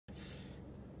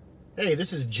Hey,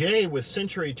 this is Jay with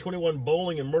Century 21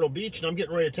 Bowling in Myrtle Beach, and I'm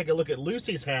getting ready to take a look at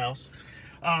Lucy's house.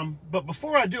 But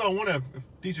before I do, I want to, if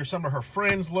these are some of her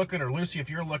friends looking, or Lucy, if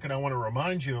you're looking, I want to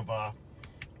remind you of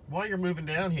why you're moving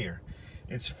down here.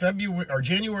 It's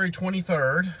January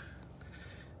 23rd,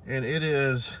 and it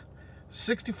is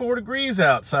 64 degrees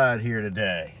outside here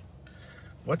today.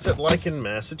 What's it like in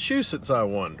Massachusetts, I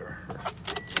wonder?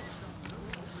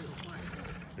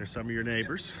 There's some of your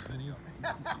neighbors.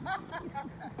 Hey,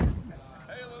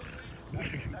 Lucy. That's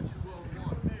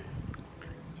 201.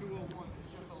 201.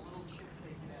 It's just a little chip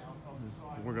taken out on the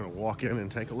side. We're going to walk in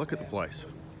and take a look at the place.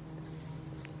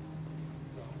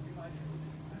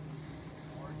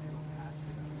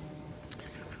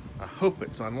 I hope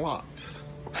it's unlocked.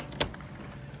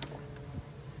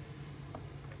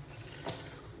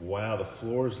 Wow, the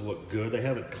floors look good. They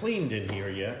haven't cleaned in here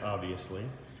yet, obviously.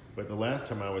 But the last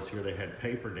time I was here, they had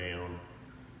paper down.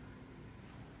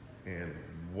 And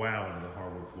wow, the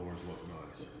hardwood floors look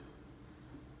nice.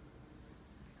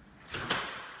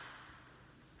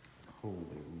 Holy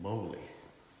moly.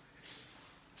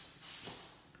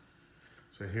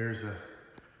 So here's a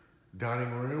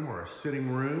dining room or a sitting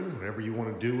room, whatever you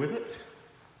want to do with it.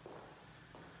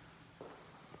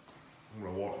 I'm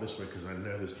gonna walk this way because I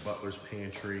know this butler's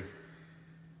pantry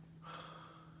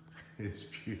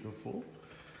is beautiful.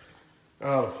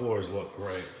 Oh, the floors look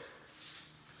great.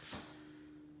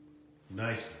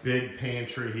 Nice big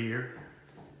pantry here.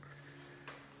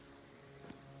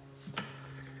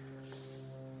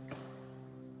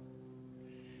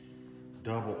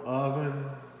 Double oven,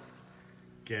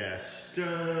 gas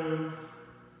stove.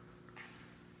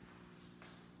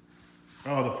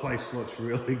 Oh, the place looks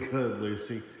really good,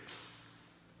 Lucy.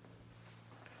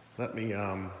 Let me,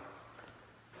 oh,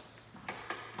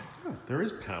 there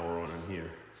is power on in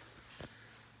here.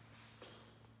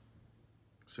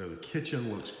 So the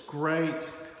kitchen looks great,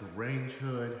 the range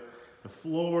hood, the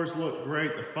floors look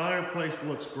great, the fireplace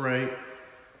looks great.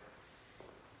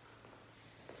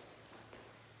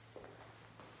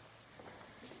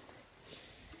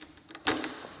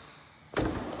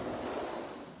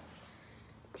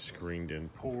 Screened in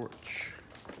porch.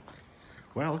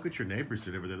 Wow, look what your neighbors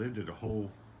did over there. They did a whole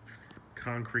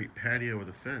concrete patio with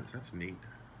a fence. That's neat.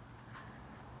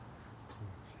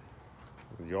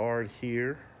 Yard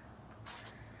here.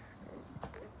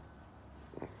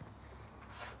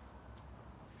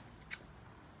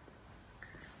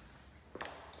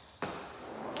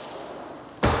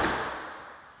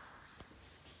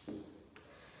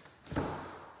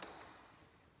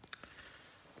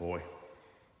 Boy.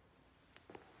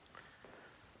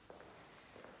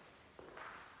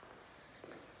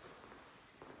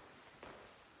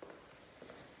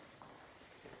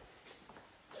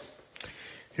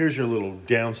 Here's your little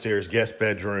downstairs guest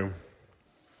bedroom.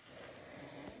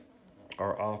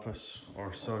 Our office,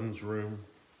 our son's room,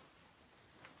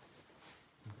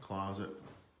 closet.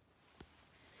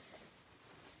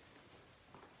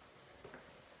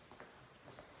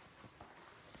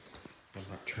 I'm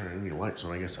not turning any lights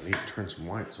on. I guess I need to turn some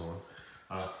lights on.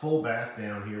 Full bath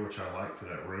down here, which I like for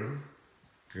that room.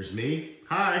 Here's me.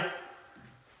 Hi.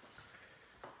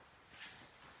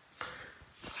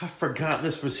 I forgot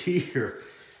this was here.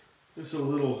 This is a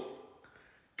little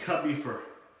cubby for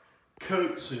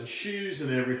coats and shoes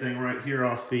and everything right here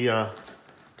off the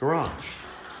garage.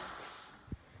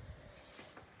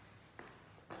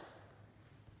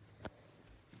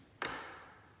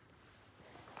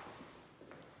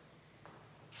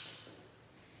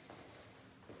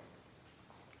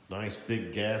 Nice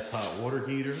big gas hot water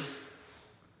heater.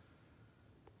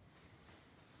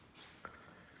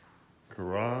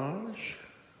 Garage.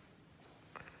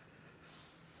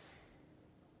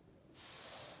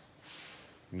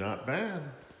 Not bad.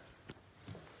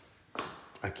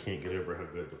 I can't get over how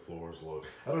good the floors look.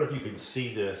 I don't know if you can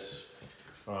see this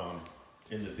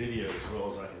in the video as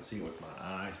well as I can see with my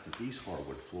eyes, but these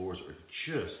hardwood floors are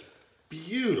just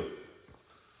beautiful.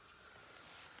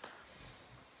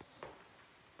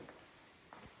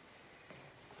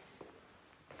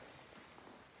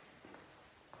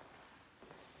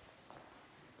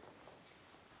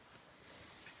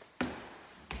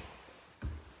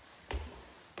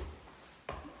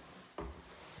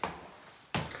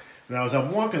 Now, as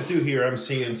I'm walking through here, I'm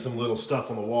seeing some little stuff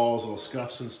on the walls, little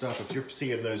scuffs and stuff. If you're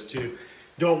seeing those too,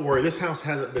 don't worry. This house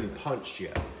hasn't been punched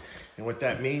yet. And what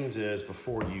that means is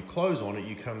before you close on it,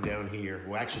 you come down here.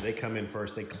 Well, actually, they come in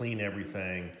first. They clean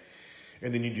everything.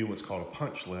 And then you do what's called a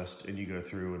punch list, and you go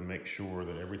through and make sure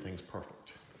that everything's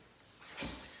perfect.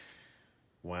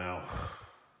 Wow.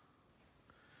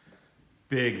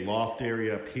 Big loft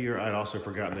area up here. I'd also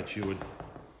forgotten that you would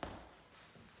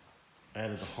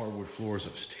added the hardwood floors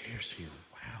upstairs here.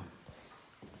 Wow.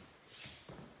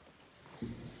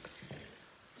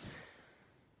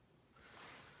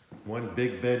 One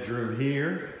big bedroom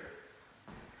here.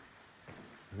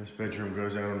 And this bedroom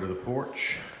goes out onto the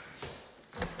porch.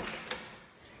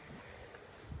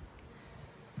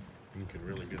 You can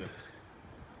really get a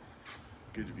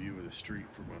good view of the street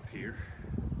from up here.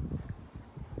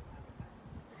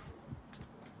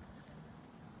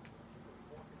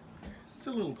 It's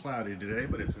a little cloudy today,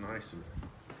 but it's nice and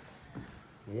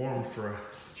warm for a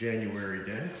January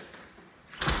day.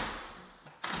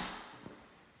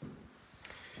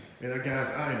 And guys,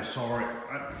 I am sorry.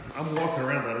 I'm walking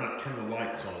around, but I'm not turning the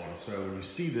lights on. So when you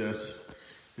see this,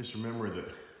 just remember that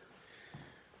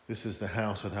this is the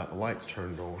house without the lights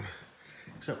turned on.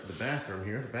 Except for the bathroom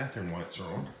here. The bathroom lights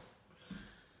are on.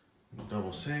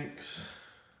 Double sinks,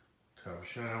 tub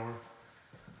shower.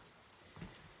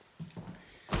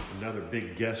 Another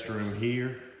big guest room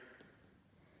here.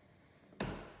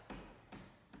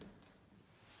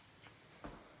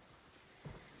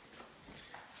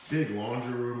 Big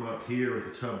laundry room up here with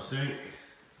a tub sink.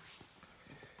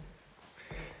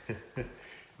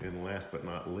 And last but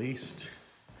not least,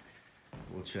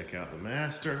 we'll check out the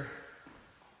master.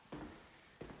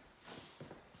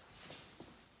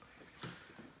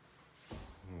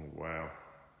 Oh, wow.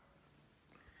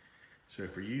 So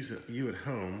for you at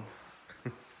home,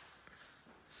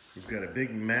 we've got a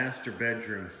big master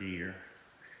bedroom here.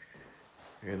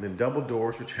 And then double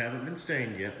doors, which haven't been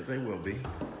stained yet, but they will be.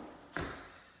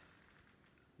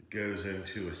 Goes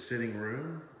into a sitting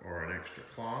room or an extra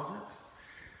closet.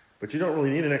 But you don't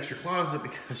really need an extra closet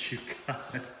because you've got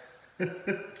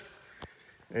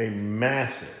a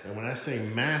massive, and when I say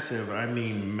massive, I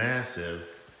mean massive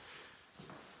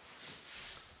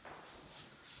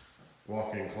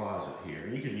walk-in closet here.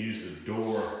 And you can use the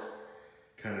door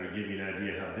kind of to give you an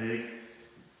idea how big.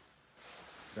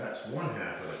 That's one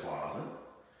half of the closet.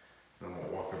 I'm gonna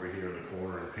walk over here in the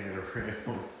corner and pan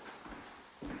around.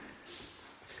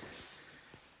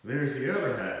 There's the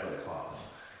other half of the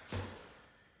closet.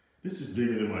 This is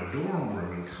bigger than my dorm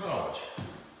room in college.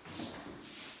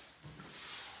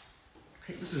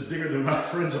 Hey, this is bigger than my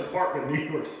friend's apartment in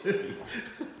New York City.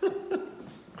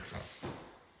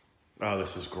 Oh,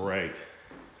 this is great.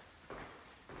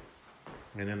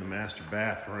 And then the master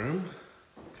bathroom.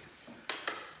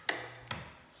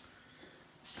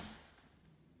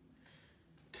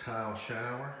 Tile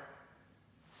shower.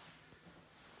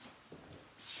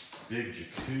 Big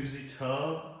jacuzzi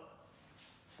tub.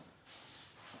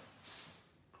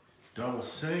 Double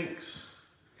sinks.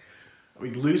 I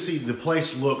mean, Lucy, the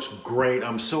place looks great.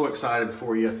 I'm so excited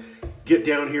for you. Get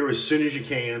down here as soon as you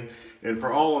can. And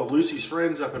for all of Lucy's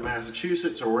friends up in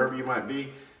Massachusetts or wherever you might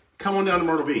be, come on down to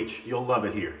Myrtle Beach. You'll love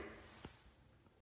it here.